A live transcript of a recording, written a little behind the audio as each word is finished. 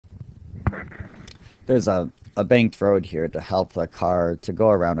There's a banked road here to help the car to go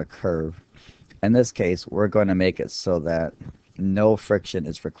around a curve. In this case, we're going to make it so that no friction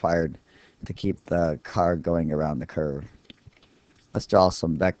is required to keep the car going around the curve. Let's draw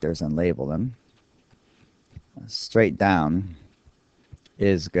some vectors and label them. Straight down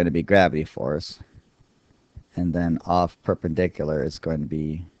is going to be gravity force, and then off perpendicular is going to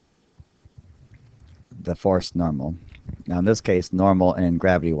be the force normal. Now in this case, normal and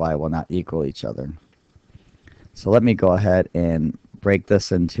gravity y will not equal each other. So let me go ahead and break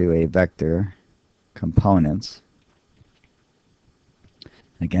this into a vector components.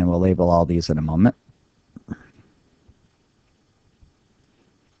 Again, we'll label all these in a moment.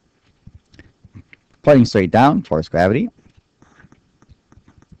 Pointing straight down, force gravity.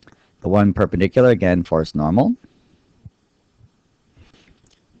 The one perpendicular, again, force normal.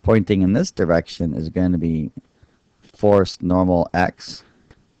 Pointing in this direction is going to be force normal x,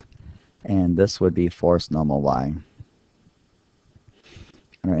 and this would be force normal y.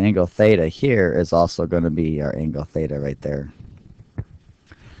 And our angle theta here is also going to be our angle theta right there.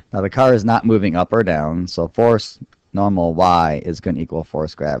 Now the car is not moving up or down, so force normal y is going to equal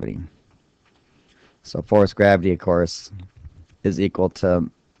force gravity. So force gravity, of course, is equal to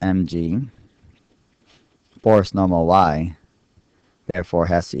mg. Force normal y, therefore,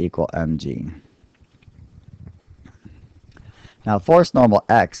 has to equal mg. Now force normal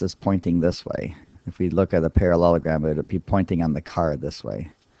x is pointing this way. If we look at the parallelogram, it would be pointing on the car this way.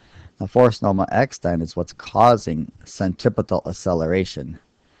 Now force normal x then is what's causing centripetal acceleration.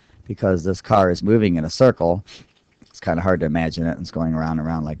 Because this car is moving in a circle, it's kind of hard to imagine it. It's going around and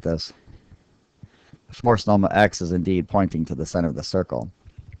around like this. Force normal x is indeed pointing to the center of the circle.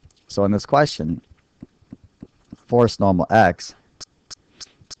 So in this question, force normal x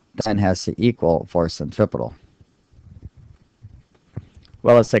then has to equal force centripetal.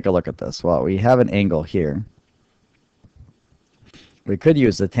 Well, let's take a look at this. Well, we have an angle here. We could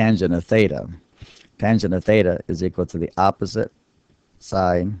use the tangent of theta. Tangent of theta is equal to the opposite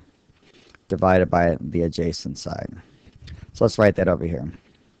side divided by the adjacent side. So let's write that over here.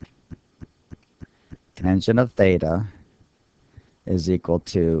 Tangent of theta is equal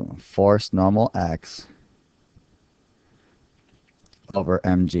to force normal x over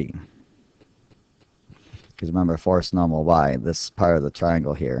mg. Because remember, force normal y, this part of the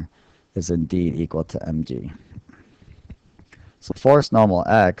triangle here, is indeed equal to mg. So force normal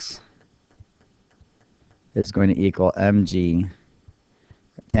x is going to equal mg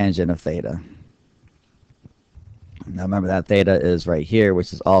tangent of theta. Now remember that theta is right here,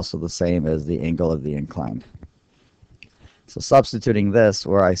 which is also the same as the angle of the incline. So substituting this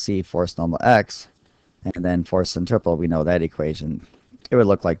where I see force normal x and then force centripetal, we know that equation. It would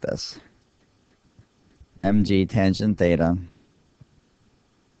look like this. Mg tangent theta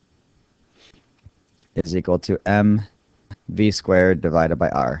is equal to mv squared divided by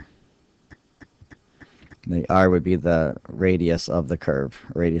r. The r would be the radius of the curve,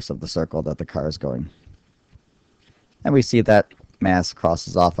 radius of the circle that the car is going. And we see that mass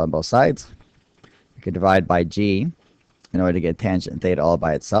crosses off on both sides. We could divide by g in order to get tangent theta all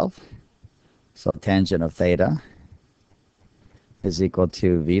by itself. So tangent of theta is equal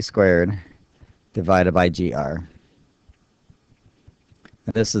to v squared divided by gr.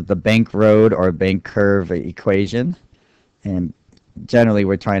 And this is the bank road or bank curve equation. And generally,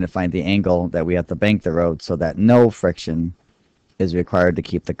 we're trying to find the angle that we have to bank the road so that no friction is required to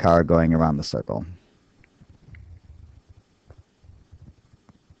keep the car going around the circle.